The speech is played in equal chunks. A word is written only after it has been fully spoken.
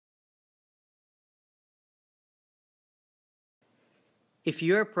If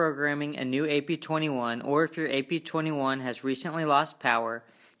you are programming a new AP21 or if your AP21 has recently lost power,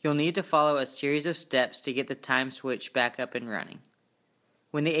 you'll need to follow a series of steps to get the time switch back up and running.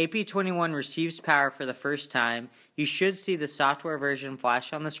 When the AP21 receives power for the first time, you should see the software version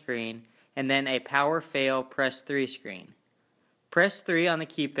flash on the screen and then a power fail press 3 screen. Press 3 on the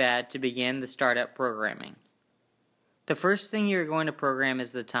keypad to begin the startup programming. The first thing you're going to program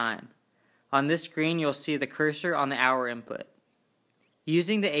is the time. On this screen you'll see the cursor on the hour input.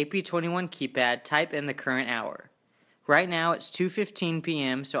 Using the AP21 keypad, type in the current hour. Right now it's 2:15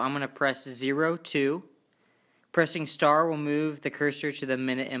 p.m. so I'm going to press 02. Pressing star will move the cursor to the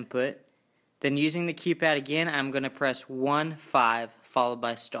minute input. Then using the keypad again, I'm going to press 15 followed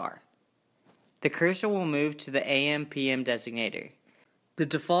by star. The cursor will move to the AM/PM designator. The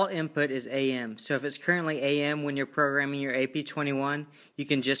default input is AM, so if it's currently AM when you're programming your AP21, you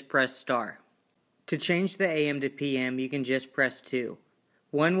can just press star. To change the AM to PM, you can just press 2.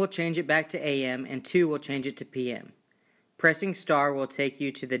 1 will change it back to AM and 2 will change it to PM. Pressing star will take you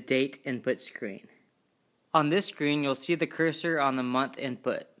to the date input screen. On this screen, you'll see the cursor on the month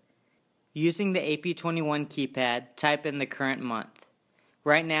input. Using the AP21 keypad, type in the current month.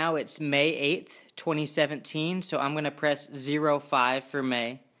 Right now it's May 8th, 2017, so I'm going to press 05 for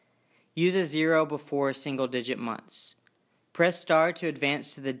May. Use a 0 before single-digit months. Press star to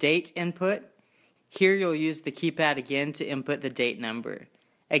advance to the date input. Here you'll use the keypad again to input the date number.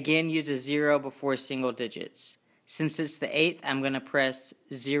 Again, use a 0 before single digits. Since it's the 8th, I'm going to press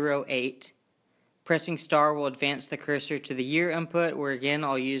 08. Pressing star will advance the cursor to the year input, where again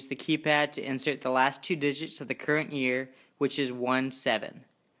I'll use the keypad to insert the last 2 digits of the current year, which is 17.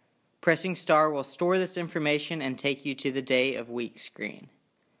 Pressing star will store this information and take you to the day of week screen.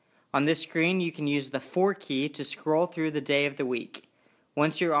 On this screen, you can use the 4 key to scroll through the day of the week.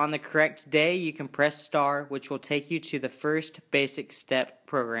 Once you're on the correct day, you can press star, which will take you to the first basic step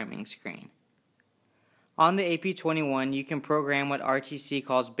programming screen. On the AP21, you can program what RTC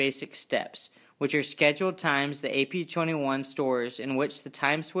calls basic steps, which are scheduled times the AP21 stores in which the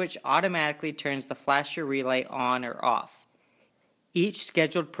time switch automatically turns the flasher relay on or off. Each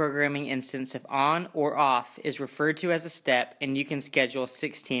scheduled programming instance of on or off is referred to as a step, and you can schedule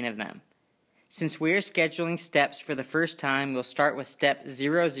 16 of them. Since we are scheduling steps for the first time, we'll start with step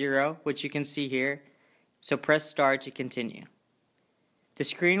 00, which you can see here, so press star to continue. The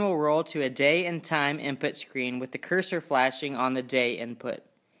screen will roll to a day and time input screen with the cursor flashing on the day input.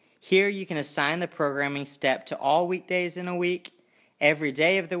 Here you can assign the programming step to all weekdays in a week, every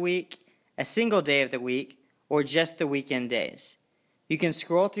day of the week, a single day of the week, or just the weekend days. You can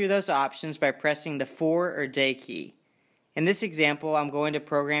scroll through those options by pressing the for or day key. In this example, I'm going to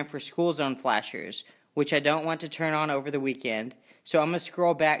program for school zone flashers, which I don't want to turn on over the weekend, so I'm going to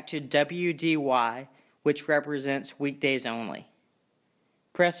scroll back to WDY, which represents weekdays only.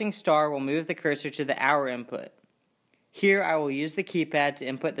 Pressing star will move the cursor to the hour input. Here I will use the keypad to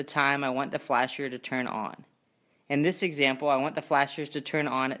input the time I want the flasher to turn on. In this example, I want the flashers to turn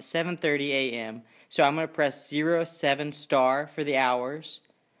on at 7:30 a.m., so I'm going to press 07 star for the hours,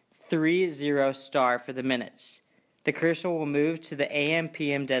 30 star for the minutes. The cursor will move to the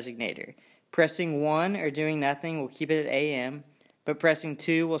AM/PM designator. Pressing 1 or doing nothing will keep it at AM, but pressing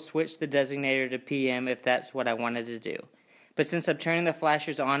 2 will switch the designator to PM if that's what I wanted to do. But since I'm turning the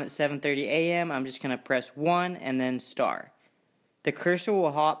flashers on at 7:30 a.m., I'm just going to press 1 and then star. The cursor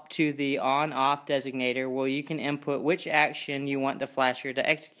will hop to the on-off designator where you can input which action you want the flasher to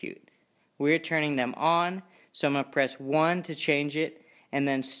execute. We're turning them on, so I'm going to press 1 to change it and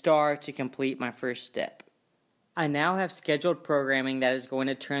then star to complete my first step. I now have scheduled programming that is going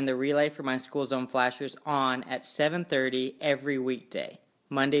to turn the relay for my school zone flashers on at 7:30 every weekday,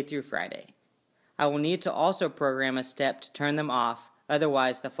 Monday through Friday. I will need to also program a step to turn them off,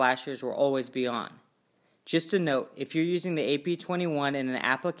 otherwise the flashers will always be on. Just a note, if you're using the AP21 in an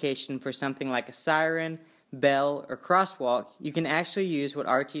application for something like a siren, bell, or crosswalk, you can actually use what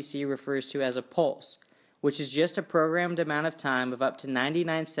RTC refers to as a pulse, which is just a programmed amount of time of up to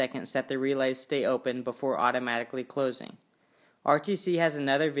 99 seconds that the relays stay open before automatically closing. RTC has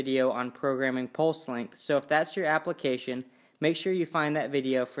another video on programming pulse length, so if that's your application, make sure you find that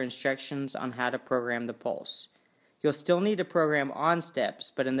video for instructions on how to program the pulse. You'll still need to program on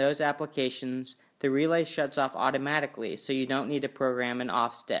steps, but in those applications, the relay shuts off automatically, so you don't need to program an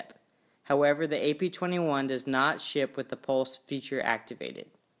off step. However, the AP21 does not ship with the pulse feature activated.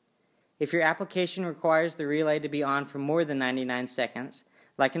 If your application requires the relay to be on for more than 99 seconds,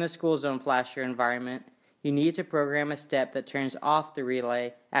 like in a school zone flasher environment, you need to program a step that turns off the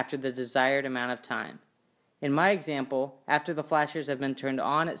relay after the desired amount of time. In my example, after the flashers have been turned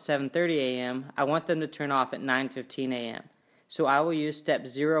on at 7:30 a.m., I want them to turn off at 9:15 a.m. so I will use step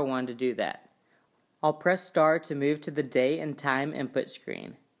 01 to do that. I'll press star to move to the day and time input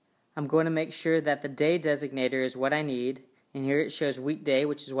screen. I'm going to make sure that the day designator is what I need, and here it shows weekday,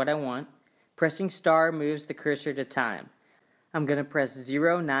 which is what I want. Pressing star moves the cursor to time. I'm going to press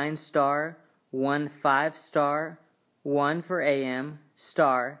 09 star, 15 star, 1 for AM,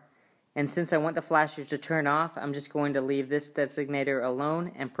 star, and since I want the flashers to turn off, I'm just going to leave this designator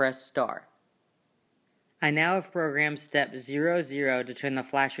alone and press star. I now have programmed step 00 to turn the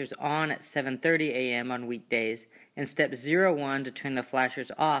flashers on at 7:30 AM on weekdays, and step 01 to turn the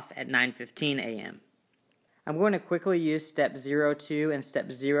flashers off at 9:15 AM. I'm going to quickly use step 02 and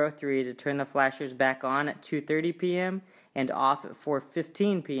step 03 to turn the flashers back on at 2:30 PM and off at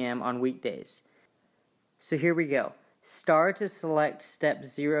 4:15 PM on weekdays. So here we go. Star to select step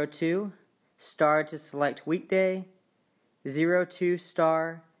 02, star to select weekday, 02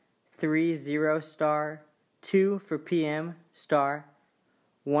 star, 30 star, 2 for PM, star,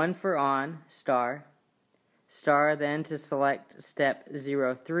 1 for on, star, star then to select step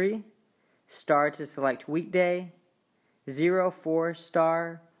 03, star to select weekday, 04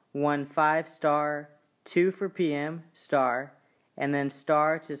 star, 15 star, 2 for PM, star, and then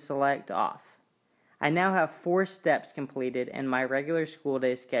star to select off. I now have 4 steps completed and my regular school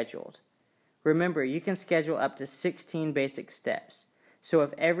day scheduled. Remember, you can schedule up to 16 basic steps. So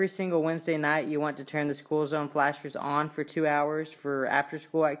if every single Wednesday night you want to turn the school zone flashers on for 2 hours for after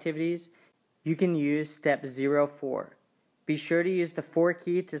school activities, you can use step 04. Be sure to use the 4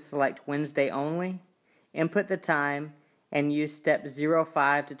 key to select Wednesday only, input the time, and use step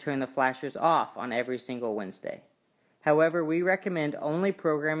 05 to turn the flashers off on every single Wednesday. However, we recommend only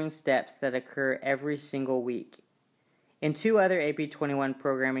programming steps that occur every single week. In 2 other AP21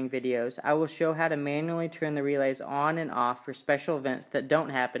 programming videos, I will show how to manually turn the relays on and off for special events that don't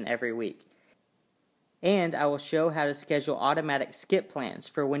happen every week. And I will show how to schedule automatic skip plans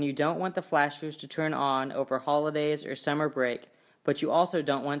for when you don't want the flashers to turn on over holidays or summer break, but you also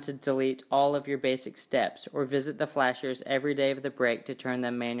don't want to delete all of your basic steps or visit the flashers every day of the break to turn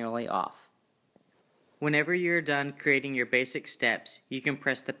them manually off. Whenever you're done creating your basic steps, you can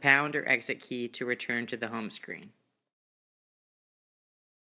press the pound or exit key to return to the home screen.